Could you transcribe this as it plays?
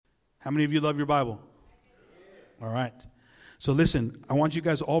How many of you love your Bible? All right. So listen, I want you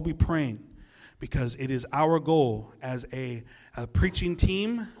guys to all be praying because it is our goal as a preaching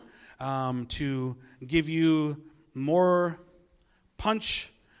team to give you more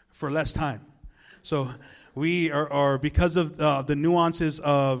punch for less time. So we are because of the nuances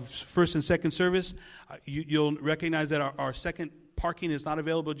of first and second service, you'll recognize that our second parking is not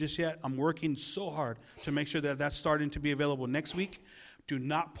available just yet. I'm working so hard to make sure that that's starting to be available next week. Do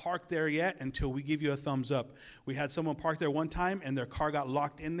not park there yet until we give you a thumbs up. We had someone park there one time, and their car got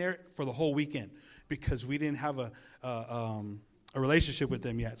locked in there for the whole weekend because we didn't have a relationship with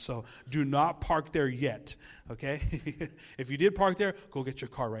them yet. So do not park there yet, okay? If you did park there, go get your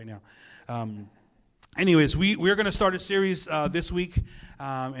car right now. Anyways, we're going to start a series this week,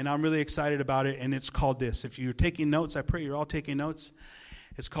 and I'm really excited about it, and it's called this. If you're taking notes, I pray you're all taking notes.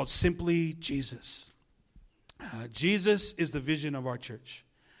 It's called Simply Jesus. Jesus is the vision of our church.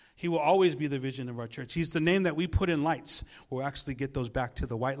 He will always be the vision of our church. He's the name that we put in lights. We'll actually get those back to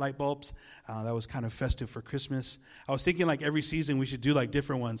the white light bulbs. That was kind of festive for Christmas. I was thinking like every season we should do like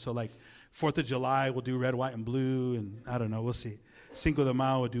different ones. So like 4th of July, we'll do red, white, and blue, and I don't know, we'll see. Cinco de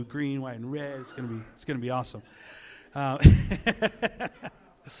Mayo, we'll do green, white, and red. It's gonna be awesome.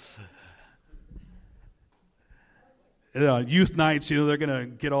 Youth nights, they're gonna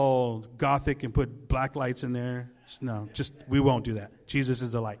get all gothic and put black lights in there. No, we won't do that. Jesus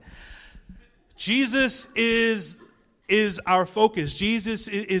is the light. Jesus is our focus. Jesus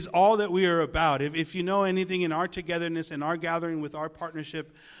is all that we are about. If you know anything in our togetherness and our gathering with our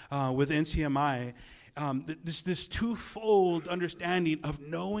partnership with NCMI, this twofold understanding of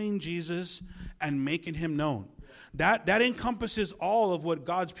knowing Jesus and making him known. That encompasses all of what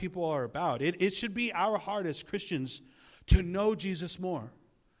God's people are about. It should be our heart as Christians to know Jesus more.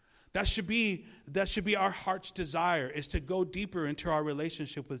 That should be our heart's desire, is to go deeper into our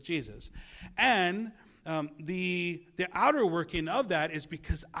relationship with Jesus. And the outer working of that is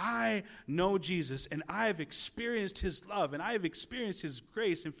because I know Jesus and I have experienced his love and I have experienced his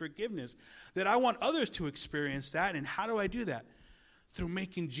grace and forgiveness, that I want others to experience that. And how do I do that? Through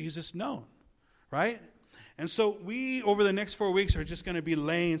making Jesus known, right? And so we, over the next 4 weeks, are just going to be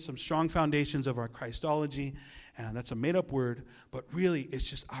laying some strong foundations of our Christology. And that's a made-up word, but really it's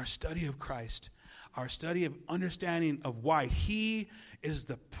just our study of Christ, our study of understanding of why he is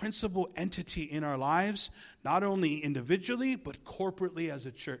the principal entity in our lives, not only individually, but corporately as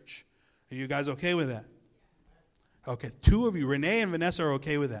a church. Are you guys okay with that? Okay, 2 of you, Renee and Vanessa, are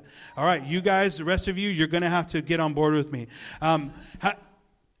okay with that. All right, you guys, the rest of you, you're going to have to get on board with me.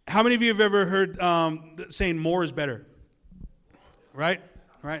 How many of you have ever heard saying more is better? Right?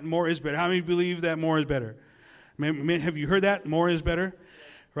 More is better. How many believe that more is better? Have you heard that? More is better?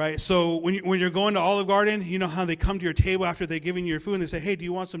 Right? So when you're going to Olive Garden, you know how they come to your table after they've given you your food and they say, hey, do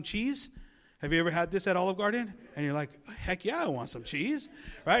you want some cheese? Have you ever had this at Olive Garden? And you're like, heck yeah, I want some cheese.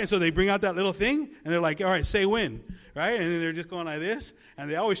 Right? And so they bring out that little thing and they're like, all right, say when. Right? And then they're just going like this. And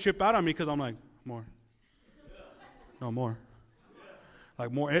they always trip out on me because I'm like, more. No, more.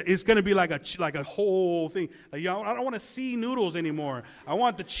 Like more. It's going to be like a whole thing. Like, I don't want to see noodles anymore. I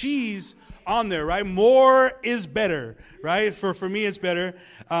want the cheese on there, right? More is better, right? For me, it's better.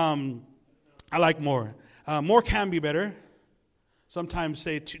 I like more. More can be better. Sometimes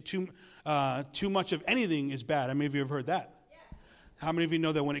say too much of anything is bad. How many of you have heard that? How many of you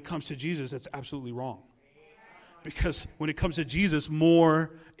know that when it comes to Jesus, that's absolutely wrong? Because when it comes to Jesus,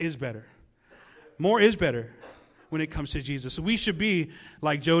 more is better. More is better when it comes to Jesus. So we should be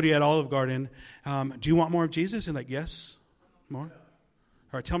like Jody at Olive Garden. Do you want more of Jesus? And like, yes, more.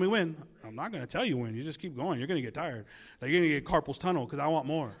 All right, tell me when. I'm not going to tell you when. You just keep going. You're going to get tired. Like, you're going to get carpal tunnel because I want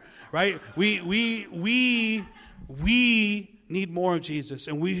more, right? We need more of Jesus,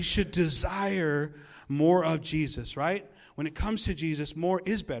 and we should desire more of Jesus, right? When it comes to Jesus, more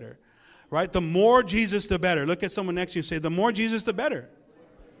is better, right? The more Jesus, the better. Look at someone next to you and say, the more Jesus, the better,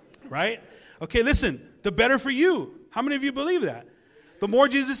 right? Okay, listen, the better for you. How many of you believe that? The more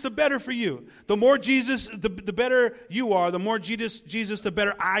Jesus, the better for you. The more Jesus, the better you are. The more Jesus, the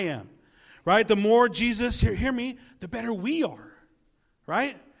better I am. Right? The more Jesus, hear me, the better we are.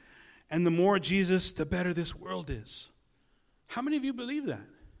 Right? And the more Jesus, the better this world is. How many of you believe that?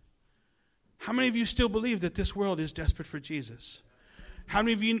 How many of you still believe that this world is desperate for Jesus? How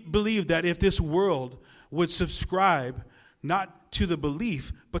many of you believe that if this world would subscribe not to the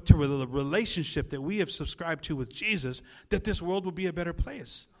belief, but to the relationship that we have subscribed to with Jesus, that this world will be a better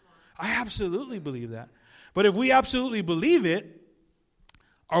place? I absolutely believe that. But if we absolutely believe it,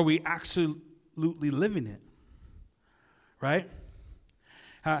 are we absolutely living it? Right?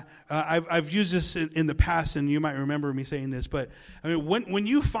 I've used this in the past, and you might remember me saying this, but I mean, when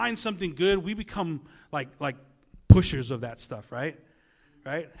you find something good, we become like pushers of that stuff, right?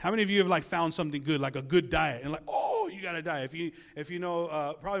 Right? How many of you have like found something good, like a good diet, and like, oh, you got to diet? If you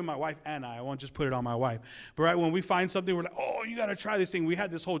know, probably my wife and I won't just put it on my wife, but right, when we find something, we're like, oh, you got to try this thing. We had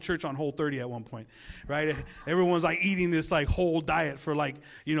this whole church on Whole30 at one point, right? Everyone's like eating this like whole diet for like,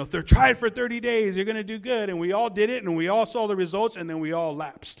 try it for 30 days. You're going to do good. And we all did it, and we all saw the results, and then we all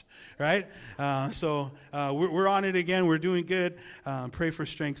lapsed, right? So we're on it again. We're doing good. Pray for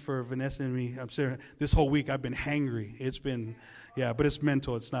strength for Vanessa and me. I'm serious. This whole week I've been hangry. It's been... Yeah, but it's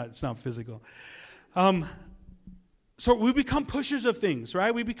mental. It's not physical. So we become pushers of things,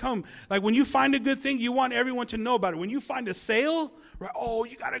 right? We become, like when you find a good thing, you want everyone to know about it. When you find a sale, right? Oh,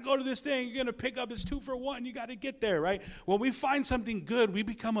 you got to go to this thing. You're going to pick up this 2 for $1. You got to get there, right? When we find something good, we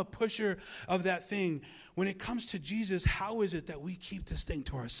become a pusher of that thing. When it comes to Jesus, how is it that we keep this thing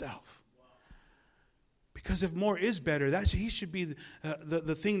to ourselves? Because if more is better, he should be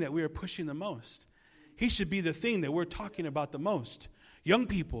the thing that we are pushing the most. He should be the thing that we're talking about the most. Young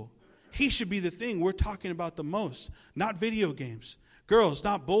people, he should be the thing we're talking about the most. Not video games. Girls,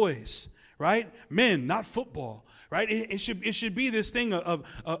 not boys. Right? Men, not football. Right? It should be this thing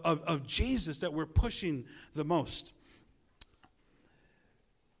of Jesus that we're pushing the most.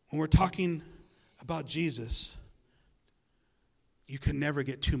 When we're talking about Jesus, you can never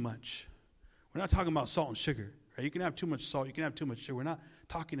get too much. We're not talking about salt and sugar. Right? You can have too much salt. You can have too much sugar. We're not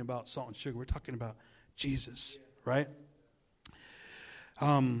talking about salt and sugar. We're talking about Jesus, right?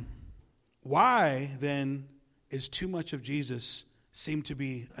 Why, then, is too much of Jesus seem to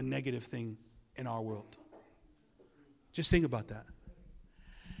be a negative thing in our world? Just think about that.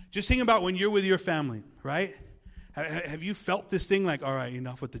 Just think about when you're with your family, right? Have you felt this thing like, all right,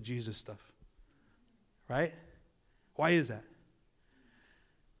 enough with the Jesus stuff, right? Why is that?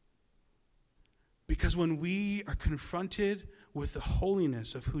 Because when we are confronted with the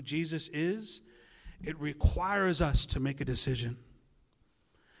holiness of who Jesus is, it requires us to make a decision.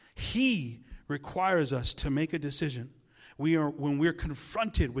 He requires us to make a decision. When we're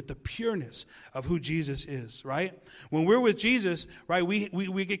confronted with the pureness of who Jesus is, right? When we're with Jesus, right,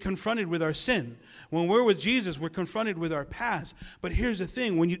 we get confronted with our sin. When we're with Jesus, we're confronted with our past. But here's the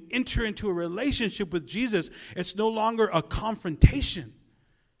thing. When you enter into a relationship with Jesus, it's no longer a confrontation.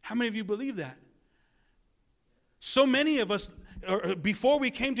 How many of you believe that? So many of us, before we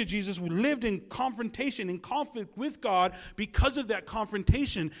came to Jesus, we lived in confrontation, in conflict with God because of that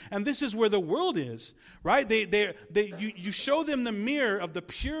confrontation. And this is where the world is, right? You show them the mirror of the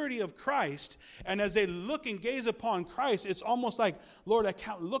purity of Christ, and as they look and gaze upon Christ, it's almost like, Lord, I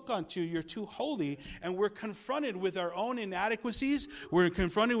can't look unto you. You're too holy. And we're confronted with our own inadequacies. We're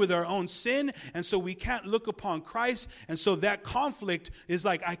confronted with our own sin, and so we can't look upon Christ. And so that conflict is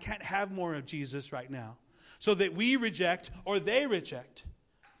like, I can't have more of Jesus right now. So that we reject or they reject.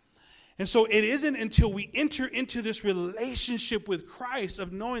 And so it isn't until we enter into this relationship with Christ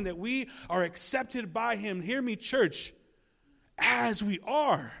of knowing that we are accepted by Him, hear me, church, as we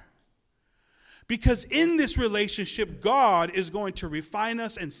are. Because in this relationship, God is going to refine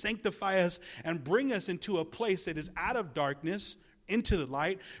us and sanctify us and bring us into a place that is out of darkness into the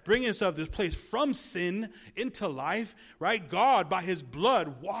light, bringing us out of this place from sin into life, right? God, by His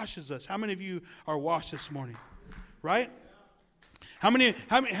blood, washes us. How many of you are washed this morning, right? How many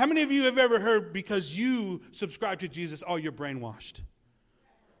of you have ever heard because you subscribe to Jesus, oh, you're brainwashed,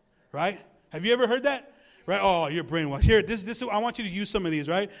 right? Have you ever heard that? Right? Oh, you're brainwashed. Here, this. I want you to use some of these,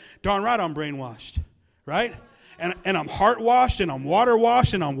 right? Darn right, I'm brainwashed, right? And I'm heart washed, and I'm water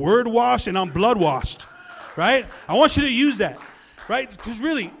washed, and I'm word washed, and I'm blood washed, right? I want you to use that. Right? Because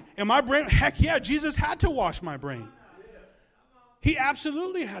really, in my brain, heck yeah, Jesus had to wash my brain. He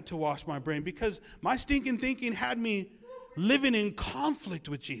absolutely had to wash my brain because my stinking thinking had me living in conflict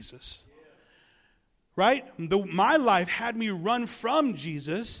with Jesus. Right? My life had me run from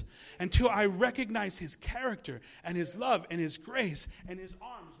Jesus until I recognized His character and His love and His grace and His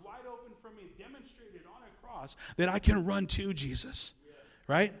arms wide open for me, demonstrated on a cross that I can run to Jesus.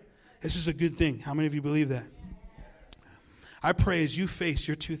 Right? This is a good thing. How many of you believe that? I pray as you face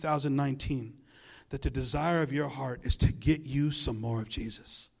your 2019 that the desire of your heart is to get you some more of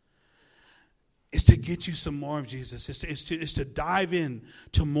Jesus. It's to get you some more of Jesus. It's to dive in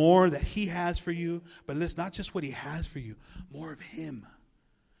to more that He has for you. But listen, not just what He has for you, more of Him.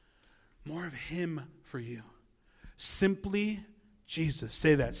 More of Him for you. Simply Jesus.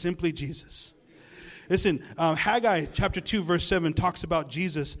 Say that. Simply Jesus. Listen, Haggai chapter 2 verse 7 talks about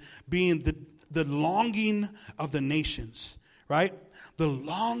Jesus being the longing of the nations. Right? The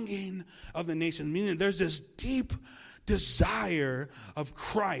longing of the nation. Meaning there's this deep desire of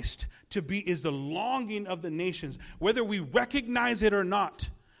Christ is the longing of the nations. Whether we recognize it or not,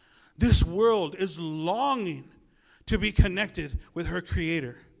 this world is longing to be connected with her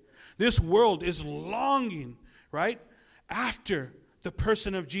Creator. This world is longing, right, after the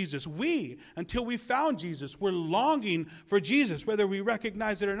person of Jesus. Until we found Jesus, we're longing for Jesus, whether we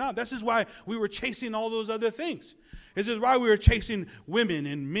recognize it or not. This is why we were chasing all those other things. This is why we were chasing women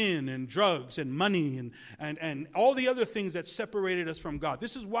and men and drugs and money and all the other things that separated us from God.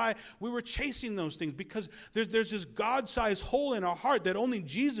 This is why we were chasing those things, because there's this God-sized hole in our heart that only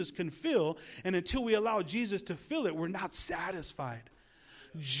Jesus can fill, and until we allow Jesus to fill it, we're not satisfied.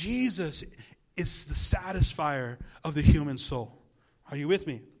 Jesus is the satisfier of the human soul. Are you with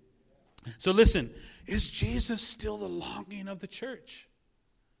me? So listen, is Jesus still the longing of the church?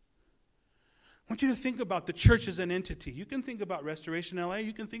 I want you to think about the church as an entity. You can think about Restoration LA.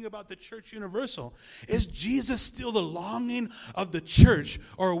 You can think about the church universal. Is Jesus still the longing of the church,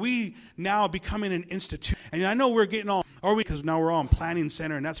 or are we now becoming an institution? And I know we're getting all, because now we're all in planning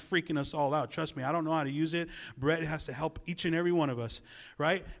center, and that's freaking us all out. Trust me, I don't know how to use it. Brett has to help each and every one of us,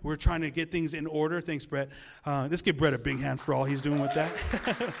 right? We're trying to get things in order. Thanks, Brett. Let's give Brett a big hand for all he's doing with that.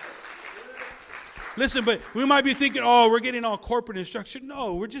 Listen, but we might be thinking, we're getting all corporate instruction.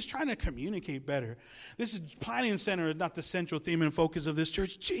 No, we're just trying to communicate better. This is planning center is not the central theme and focus of this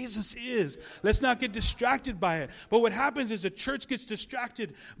church. Jesus is. Let's not get distracted by it. But what happens is the church gets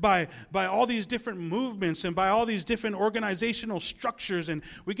distracted by all these different movements and by all these different organizational structures, and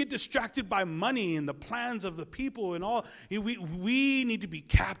we get distracted by money and the plans of the people and all. We need to be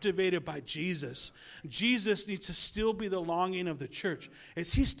captivated by Jesus. Jesus needs to still be the longing of the church.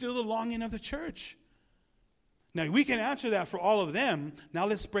 Is he still the longing of the church? Now, we can answer that for all of them. Now,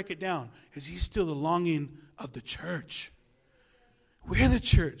 let's break it down. Is he still the longing of the church? We're the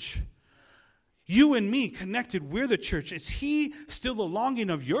church. You and me connected, we're the church. Is he still the longing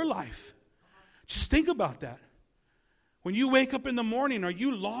of your life? Just think about that. When you wake up in the morning, are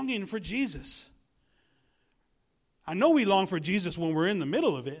you longing for Jesus? I know we long for Jesus when we're in the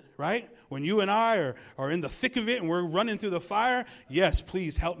middle of it, right? When you and I are in the thick of it and we're running through the fire. Yes,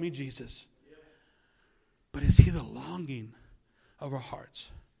 please help me, Jesus. But is he the longing of our hearts?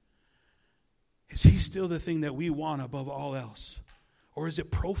 Is he still the thing that we want above all else? Or is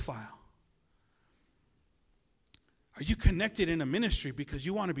it profile? Are you connected in a ministry because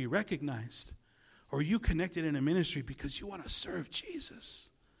you want to be recognized? Or are you connected in a ministry because you want to serve Jesus?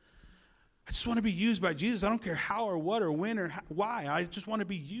 I just want to be used by Jesus. I don't care how or what or when or why. I just want to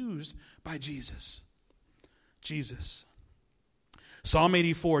be used by Jesus. Jesus. Psalm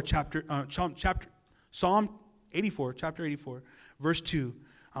 84, Psalm 84, chapter 84, verse 2.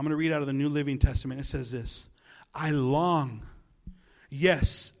 I'm going to read out of the New Living Testament. It says this: I long,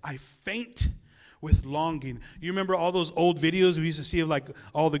 yes, I faint with longing. You remember all those old videos we used to see of like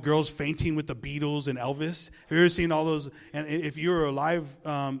all the girls fainting with the Beatles and Elvis? Have you ever seen all those? And if you were alive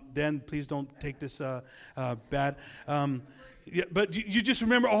then, please don't take this bad. Yeah, but you just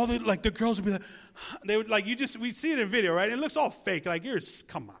remember all the, like the girls would be like, they would like, we'd see it in video, right? It looks all fake. Like,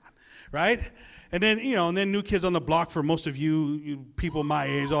 come on, right? And then, and then New Kids on the Block for most of you people my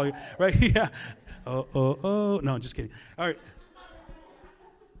age, right? Yeah. No, just kidding. All right.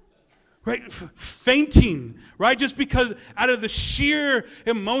 Right? Fainting, right? Just because out of the sheer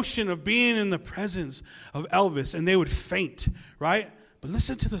emotion of being in the presence of Elvis, and they would faint, right? But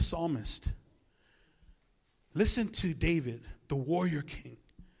listen to the psalmist. Listen to David, the warrior king.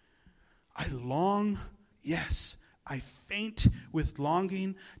 I long, yes, I faint with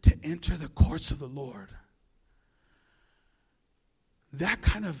longing to enter the courts of the Lord. That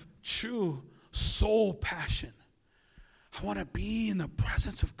kind of true soul passion. I want to be in the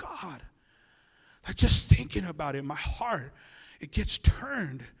presence of God. Like just thinking about it, my heart, it gets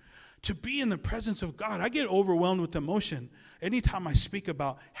turned to be in the presence of God. I get overwhelmed with emotion anytime I speak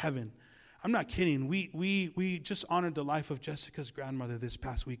about heaven. I'm not kidding. We just honored the life of Jessica's grandmother this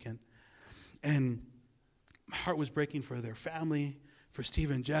past weekend. And my heart was breaking for their family, for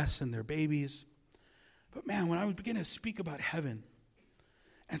Steve and Jess and their babies. But man, when I would begin to speak about heaven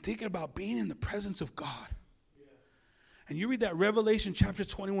and thinking about being in the presence of God, and you read that Revelation chapter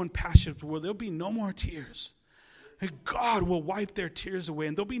 21 passage where there'll be no more tears. And God will wipe their tears away,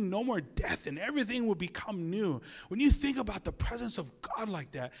 and there'll be no more death, and everything will become new. When you think about the presence of God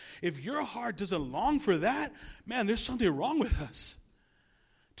like that, if your heart doesn't long for that, man, there's something wrong with us.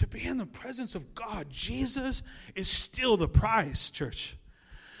 To be in the presence of God, Jesus is still the prize, church.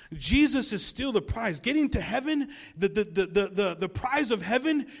 Jesus is still the prize. Getting to heaven, the prize of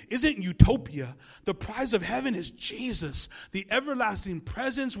heaven isn't utopia. The prize of heaven is Jesus, the everlasting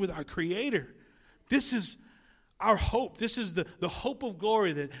presence with our Creator. our hope. This is the hope of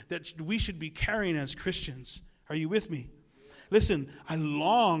glory that we should be carrying as Christians. Are you with me? Listen, I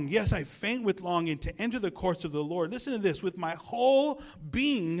long, yes, I faint with longing to enter the courts of the Lord. Listen to this. With my whole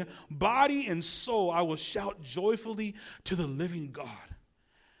being, body, and soul, I will shout joyfully to the living God.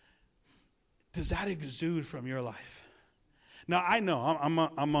 Does that exude from your life? Now, I know,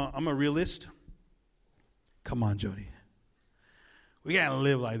 I'm a realist. Come on, Jody. We got to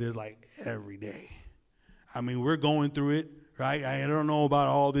live like this like every day. I mean, we're going through it, right? I don't know about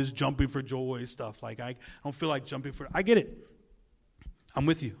all this jumping for joy stuff. Like, I don't feel like jumping for, I get it. I'm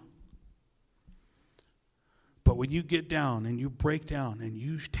with you. But when you get down and you break down and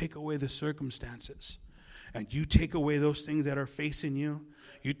you take away the circumstances and you take away those things that are facing you,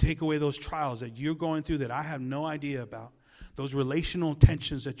 you take away those trials that you're going through that I have no idea about, those relational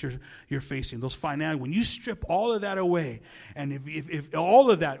tensions that you're facing, those financial, when you strip all of that away, and if all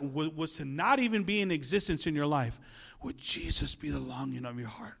of that was to not even be in existence in your life, would Jesus be the longing of your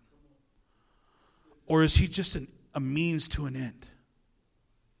heart? Or is he just a means to an end?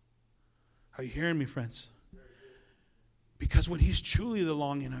 Are you hearing me, friends? Because when he's truly the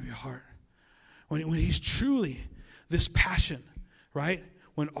longing of your heart, when he's truly this passion, right?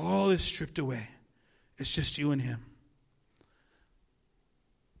 When all is stripped away, it's just you and him.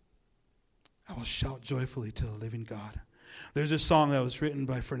 I will shout joyfully to the living God. There's a song that was written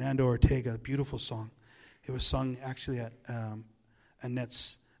by Fernando Ortega, a beautiful song. It was sung actually at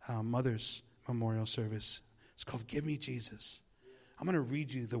Annette's mother's memorial service. It's called Give Me Jesus. I'm going to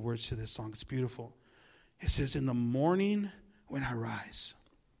read you the words to this song. It's beautiful. It says, in the morning when I rise.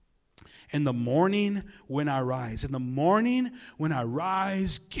 In the morning when I rise. In the morning when I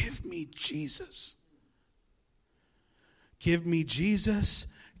rise, give me Jesus. Give me Jesus.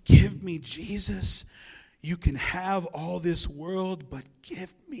 Give me Jesus. You can have all this world, but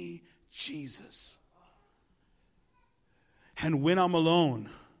give me Jesus. And when I'm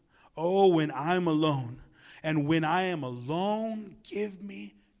alone, oh, when I'm alone, and when I am alone, give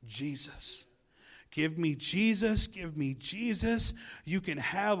me Jesus. Give me Jesus. Give me Jesus. You can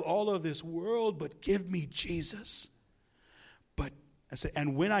have all of this world, but give me Jesus. But I say,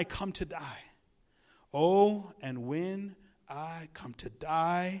 and when I come to die, oh, and when I come to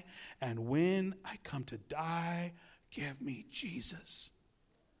die, and when I come to die, give me Jesus.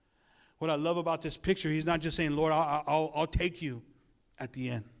 What I love about this picture, he's not just saying, Lord, I'll take you at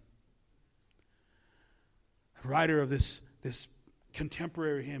the end. The writer of this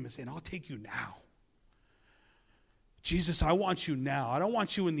contemporary hymn is saying, I'll take you now. Jesus, I want you now. I don't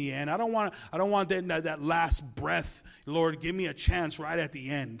want you in the end. I don't want that last breath. Lord, give me a chance right at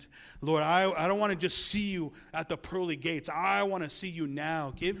the end. Lord, I don't want to just see you at the pearly gates. I want to see you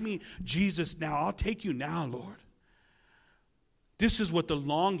now. Give me Jesus now. I'll take you now, Lord. This is what the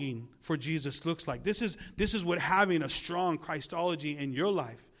longing for Jesus looks like. This is what having a strong Christology in your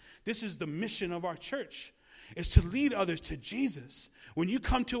life. This is the mission of our church. Is to lead others to Jesus. When you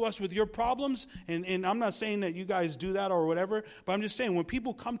come to us with your problems, and I'm not saying that you guys do that or whatever, but I'm just saying when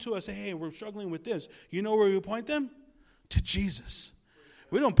people come to us and say, hey, we're struggling with this, you know where we point them? To Jesus.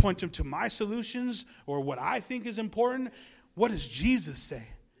 We don't point them to my solutions or what I think is important. What does Jesus say?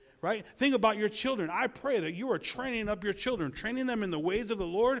 Right? Think about your children. I pray that you are training up your children. Training them in the ways of the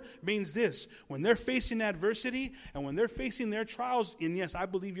Lord means this. When they're facing adversity and when they're facing their trials, and yes, I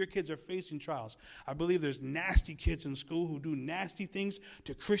believe your kids are facing trials. I believe there's nasty kids in school who do nasty things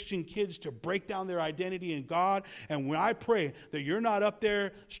to Christian kids to break down their identity in God. And when I pray that you're not up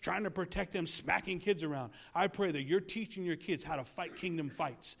there trying to protect them, smacking kids around, I pray that you're teaching your kids how to fight kingdom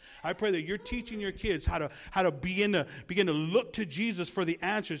fights. I pray that you're teaching your kids how to begin to look to Jesus for the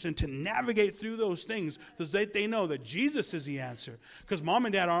answers and to navigate through those things so that they know that Jesus is the answer. Because mom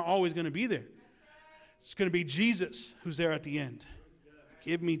and dad aren't always going to be there. It's going to be Jesus who's there at the end.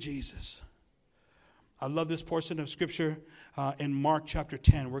 Give me Jesus. I love this portion of Scripture in Mark chapter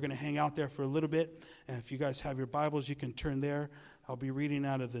 10. We're going to hang out there for a little bit. And if you guys have your Bibles, you can turn there. I'll be reading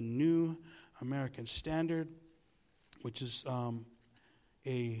out of the New American Standard, which is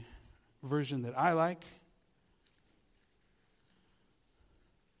a version that I like.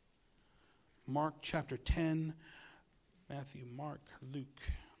 Mark chapter 10, Matthew, Mark, Luke.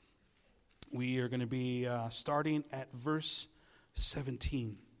 We are going to be starting at verse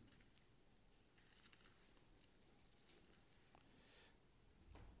 17.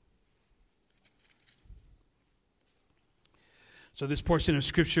 So this portion of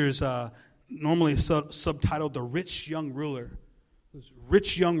Scripture is normally subtitled The Rich Young Ruler. This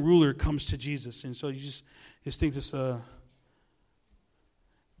rich young ruler comes to Jesus. And so you just think this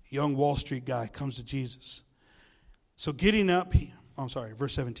young Wall Street guy comes to Jesus. So getting up,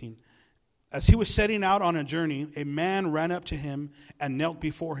 verse 17. As he was setting out on a journey, a man ran up to him and knelt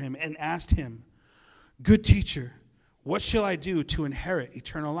before him and asked him, "Good teacher, what shall I do to inherit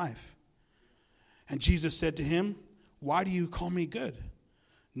eternal life?" And Jesus said to him, "Why do you call me good?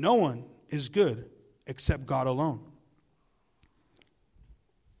 No one is good except God alone."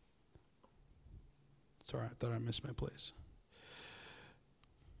 Sorry, I thought I missed my place.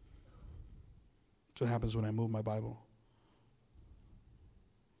 That's what happens when I move my Bible.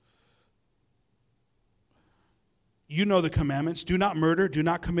 You know the commandments. Do not murder. Do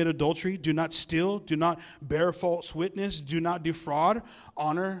not commit adultery. Do not steal. Do not bear false witness. Do not defraud.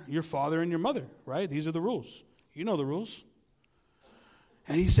 Honor your father and your mother. Right? These are the rules. You know the rules.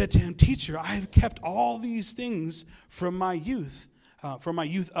 And he said to him, "Teacher, I have kept all these things from my youth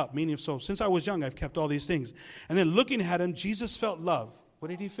up." Meaning, so since I was young, I've kept all these things. And then looking at him, Jesus felt love. What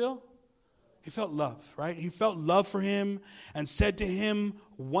did he feel? He felt love, right? He felt love for him and said to him,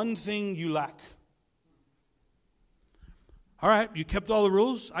 "One thing you lack." All right, you kept all the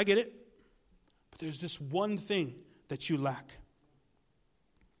rules. I get it. But there's this one thing that you lack.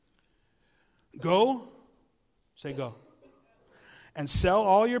 Go, say go, and sell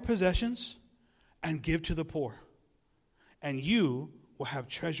all your possessions and give to the poor. And you will have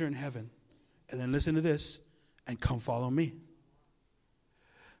treasure in heaven. And then listen to this, and come follow me.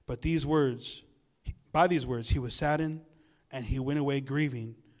 But by these words, he was saddened, and he went away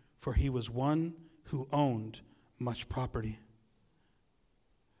grieving, for he was one who owned much property.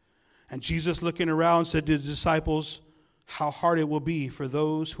 And Jesus, looking around, said to the disciples, "How hard it will be for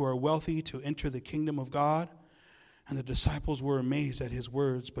those who are wealthy to enter the kingdom of God." And the disciples were amazed at his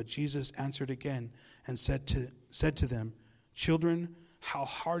words. But Jesus answered again and said to them, "Children, how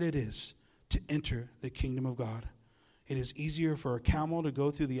hard it is to enter the kingdom of God. It is easier for a camel to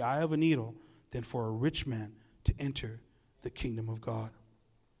go through the eye of a needle than for a rich man to enter the kingdom of God."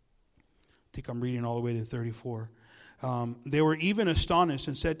 I think I'm reading all the way to 34. They were even astonished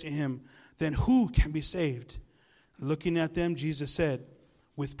and said to him, "Then who can be saved?" Looking at them, Jesus said,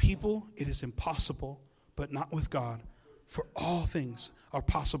 "With people it is impossible, but not with God. For all things are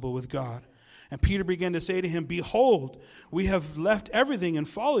possible with God." And Peter began to say to him, "Behold, we have left everything and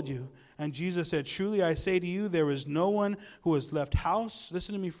followed you." And Jesus said, "Truly I say to you, there is no one who has left house,"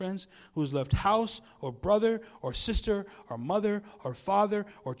 listen to me, friends, "who has left house or brother or sister or mother or father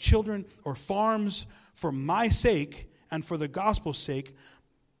or children or farms for my sake and for the gospel's sake,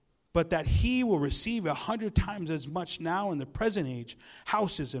 but that he will receive 100 times as much now in the present age,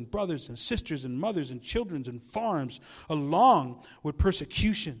 houses and brothers and sisters and mothers and children and farms, along with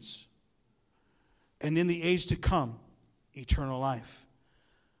persecutions, and in the age to come, eternal life.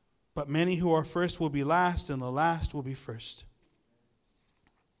 But many who are first will be last, and the last will be first."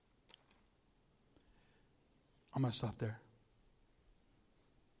 I'm going to stop there.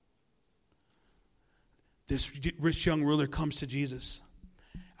 This rich young ruler comes to Jesus,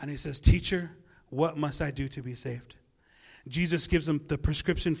 and he says, "Teacher, what must I do to be saved?" Jesus gives him the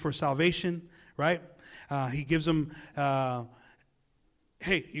prescription for salvation, right? He gives him,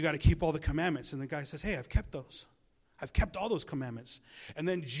 "Hey, you got to keep all the commandments." And the guy says, "Hey, I've kept those. I've kept all those commandments." And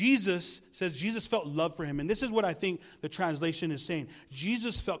then Jesus says Jesus felt love for him. And this is what I think the translation is saying.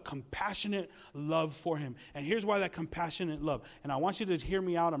 Jesus felt compassionate love for him. And here's why that compassionate love. And I want you to hear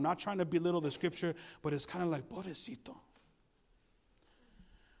me out. I'm not trying to belittle the scripture, but it's kind of like, pobrecito.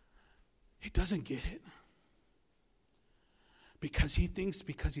 He doesn't get it. Because he thinks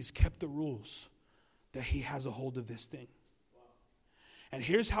because he's kept the rules that he has a hold of this thing. And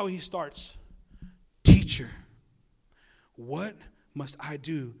here's how he starts. "Teacher, what must I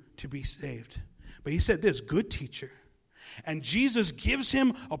do to be saved?" But he said this, "Good teacher." And Jesus gives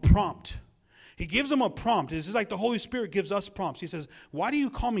him a prompt. He gives him a prompt. This is like the Holy Spirit gives us prompts. He says, "Why do you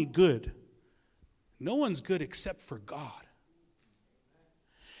call me good? No one's good except for God."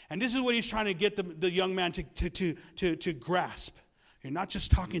 And this is what he's trying to get the young man to grasp. You're not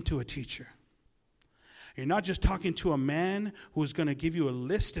just talking to a teacher. You're not just talking to a man who is going to give you a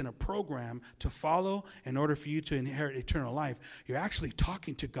list and a program to follow in order for you to inherit eternal life. You're actually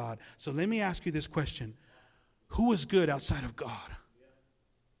talking to God. So let me ask you this question. Who is good outside of God?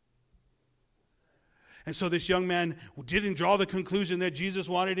 And so this young man didn't draw the conclusion that Jesus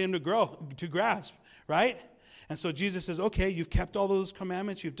wanted him to grasp, right? And so Jesus says, "Okay, you've kept all those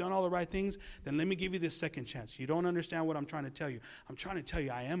commandments. You've done all the right things. Then let me give you this second chance. You don't understand what I'm trying to tell you. I'm trying to tell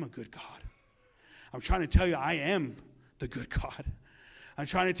you I am a good God. I'm trying to tell you I am the good God. I'm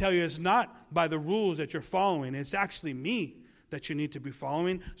trying to tell you it's not by the rules that you're following. It's actually me that you need to be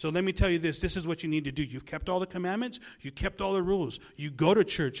following. So let me tell you this. This is what you need to do. You've kept all the commandments. You kept all the rules. You go to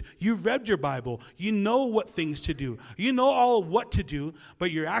church. You've read your Bible. You know what things to do. You know all what to do,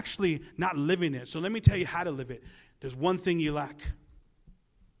 but you're actually not living it. So let me tell you how to live it. There's one thing you lack.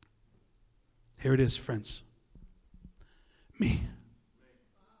 Here it is, friends. Me.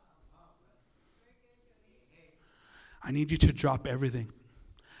 I need you to drop everything.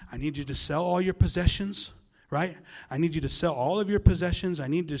 I need you to sell all your possessions. Right? I need you to sell all of your possessions. I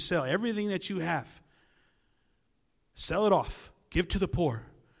need you to sell everything that you have. Sell it off. Give to the poor.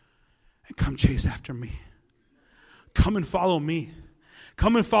 And come chase after me. Come and follow me.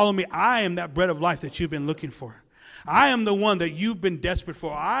 Come and follow me. I am that bread of life that you've been looking for. I am the one that you've been desperate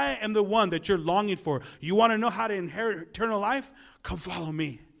for. I am the one that you're longing for. You want to know how to inherit eternal life? Come follow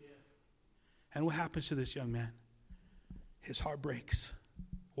me. And what happens to this young man? His heart breaks.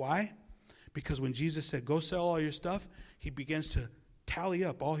 Why? Because when Jesus said, go sell all your stuff, he begins to tally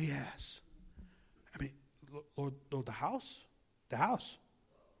up all he has. I mean, Lord, the house. I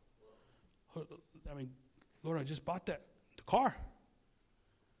mean, Lord, I just bought the car.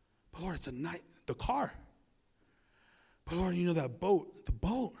 But Lord, it's a night, the car. But Lord, you know that boat, the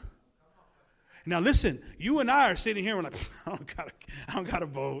boat. Now listen, you and I are sitting here and we're like, I don't got a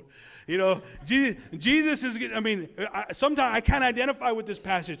boat. You know, Jesus is, I mean, sometimes I can't identify with this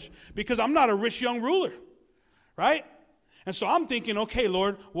passage because I'm not a rich young ruler, right? And so I'm thinking, okay,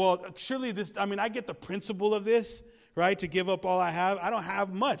 Lord, well, surely this, I mean, I get the principle of this, right, to give up all I have. I don't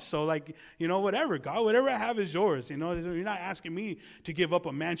have much, so like, you know, whatever, God, whatever I have is yours. You know, you're not asking me to give up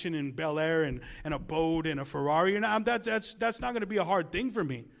a mansion in Bel Air and a boat and a Ferrari. You're not, that's not going to be a hard thing for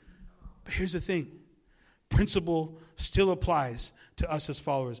me. But here's the thing. Principle still applies to us as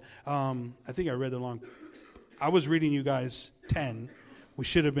followers. I think I read the wrong. I was reading you guys 10. We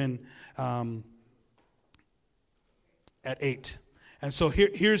should have been at 8. And so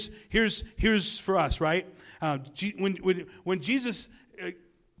here's for us, right? When Jesus,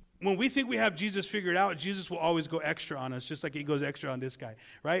 when we think we have Jesus figured out, Jesus will always go extra on us, just like he goes extra on this guy,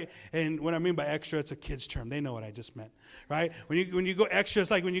 right? And what I mean by extra, it's a kid's term. They know what I just meant, right? When you go extra,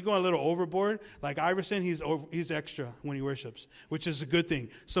 it's like when you go a little overboard. Like Iverson, he's extra when he worships, which is a good thing.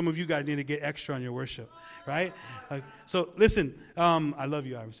 Some of you guys need to get extra on your worship, right? So listen, I love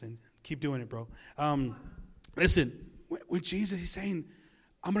you, Iverson. Keep doing it, bro. Listen, with Jesus, he's saying,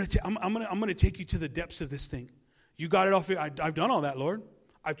 I'm gonna take you to the depths of this thing. You got it off. I've done all that, Lord.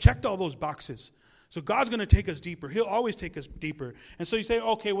 I've checked all those boxes. So God's going to take us deeper. He'll always take us deeper. And so you say,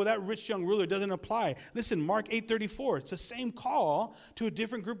 okay, well, that rich young ruler doesn't apply. Listen, Mark 8:34. It's the same call to a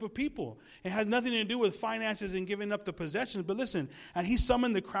different group of people. It has nothing to do with finances and giving up the possessions. But listen, and he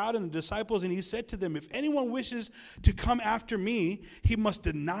summoned the crowd and the disciples, and he said to them, if anyone wishes to come after me, he must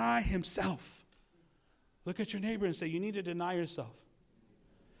deny himself. Look at your neighbor and say, you need to deny yourself.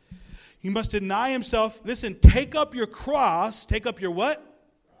 You must deny himself. Listen, take up your cross. Take up your what?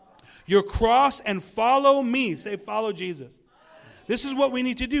 Your cross and follow me. Say, follow Jesus. This is what we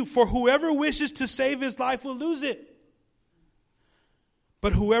need to do. For whoever wishes to save his life will lose it.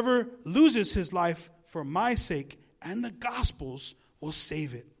 But whoever loses his life for my sake and the gospel's will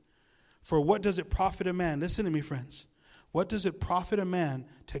save it. For what does it profit a man? Listen to me, friends. What does it profit a man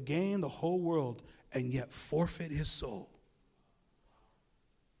to gain the whole world and yet forfeit his soul?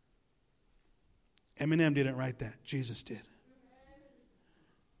 Eminem didn't write that. Jesus did.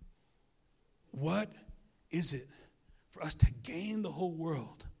 What is it for us to gain the whole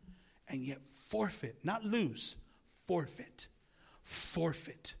world and yet forfeit, not lose, forfeit,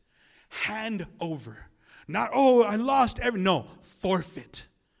 hand over. Not, oh, I lost no, forfeit.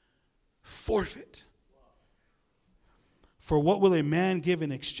 For what will a man give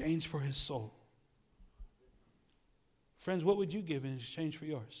in exchange for his soul? Friends, what would you give in exchange for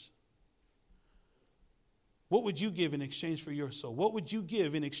yours? What would you give in exchange for your soul? What would you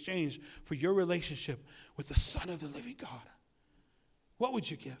give in exchange for your relationship with the Son of the living God? What would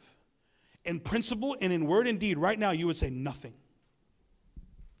you give? In principle and in word and deed, right now you would say nothing.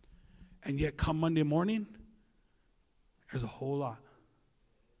 And yet come Monday morning, there's a whole lot.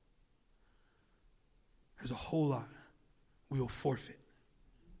 There's a whole lot we will forfeit.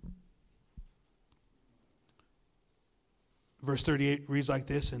 Verse 38 reads like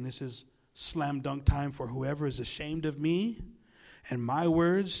this, and this is slam dunk time. For whoever is ashamed of me and my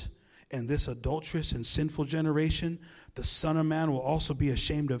words and this adulterous and sinful generation, the Son of Man will also be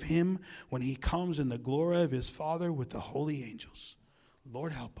ashamed of him when he comes in the glory of his Father with the holy angels.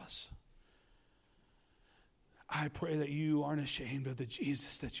 Lord, help us. I pray that you aren't ashamed of the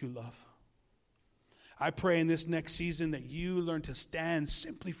Jesus that you love. I pray in this next season that you learn to stand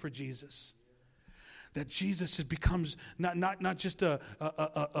simply for Jesus. That Jesus becomes not just a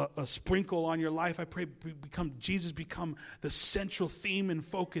sprinkle on your life. I pray Jesus become the central theme and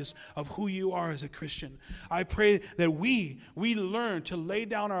focus of who you are as a Christian. I pray that we learn to lay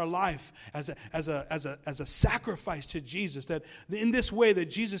down our life as a sacrifice to Jesus. That in this way that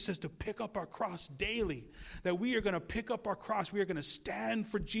Jesus says to pick up our cross daily. That we are going to pick up our cross. We are going to stand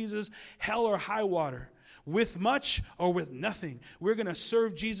for Jesus, hell or high water. With much or with nothing. We're going to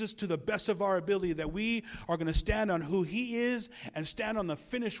serve Jesus to the best of our ability, that we are going to stand on who he is and stand on the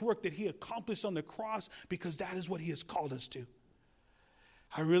finished work that he accomplished on the cross, because that is what he has called us to.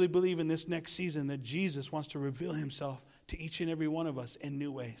 I really believe in this next season that Jesus wants to reveal himself to each and every one of us in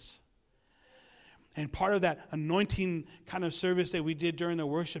new ways. And part of that anointing kind of service that we did during the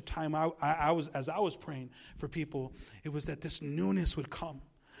worship time, as I was praying for people, it was that this newness would come.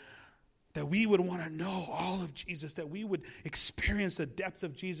 That we would want to know all of Jesus, that we would experience the depth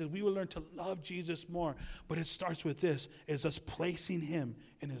of Jesus. We would learn to love Jesus more. But it starts with this, is us placing him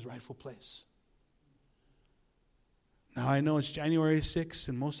in his rightful place. Now, I know it's January 6th,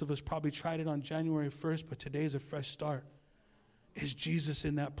 and most of us probably tried it on January 1st, but today's a fresh start. Is Jesus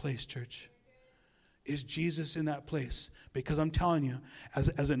in that place, church? Is Jesus in that place? Because I'm telling you,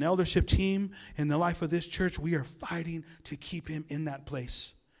 as an eldership team in the life of this church, we are fighting to keep him in that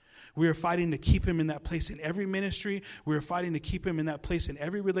place. We are fighting to keep him in that place in every ministry. We are fighting to keep him in that place in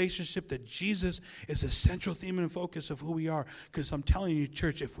every relationship, that Jesus is the central theme and focus of who we are. Because I'm telling you,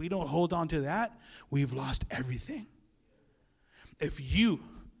 church, if we don't hold on to that, we've lost everything. If you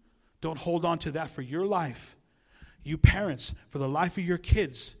don't hold on to that for your life, you parents, for the life of your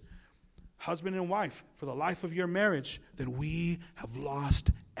kids, husband and wife, for the life of your marriage, then we have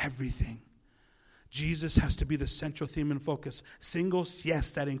lost everything. Jesus has to be the central theme and focus. Singles,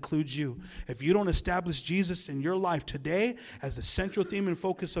 yes, that includes you. If you don't establish Jesus in your life today as the central theme and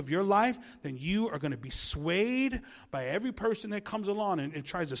focus of your life, then you are going to be swayed by every person that comes along and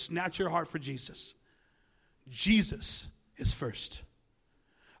tries to snatch your heart for Jesus. Jesus is first.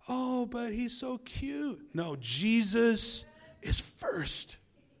 Oh, but he's so cute. No, Jesus is first.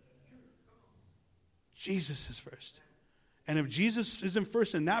 Jesus is first. And if Jesus isn't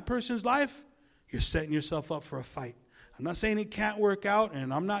first in that person's life, you're setting yourself up for a fight. I'm not saying it can't work out,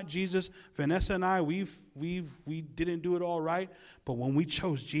 and I'm not Jesus. Vanessa and I, we didn't do it all right, but when we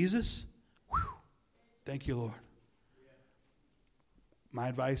chose Jesus, thank you, Lord. My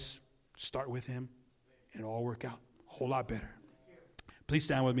advice, start with him, and it'll all work out a whole lot better. Please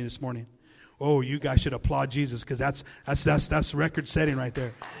stand with me this morning. Oh, you guys should applaud Jesus, because that's record setting right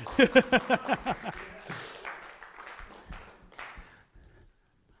there.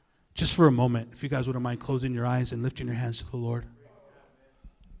 Just for a moment, if you guys wouldn't mind closing your eyes and lifting your hands to the Lord.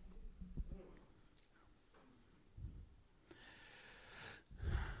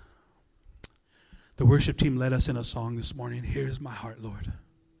 The worship team led us in a song this morning. Here's my heart, Lord.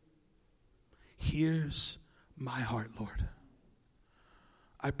 Here's my heart, Lord.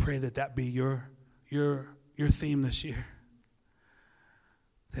 I pray that be your theme this year.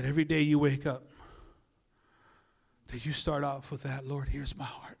 That every day you wake up, that you start off with that, Lord, here's my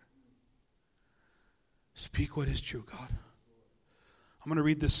heart. Speak what is true, God. I'm going to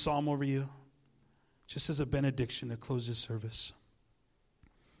read this psalm over you just as a benediction to close this service.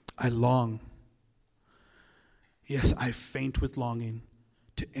 I long, yes, I faint with longing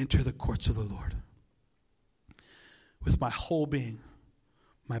to enter the courts of the Lord. With my whole being,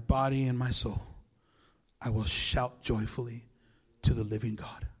 my body and my soul, I will shout joyfully to the living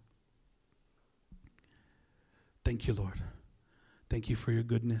God. Thank you, Lord. Thank you for your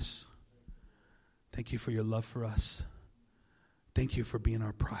goodness. Thank you for your love for us. Thank you for being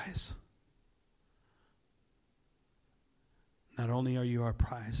our prize. Not only are you our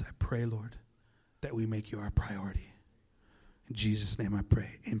prize, I pray, Lord, that we make you our priority. In Jesus' name I pray.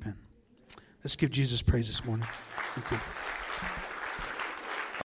 Amen. Let's give Jesus praise this morning. Thank you.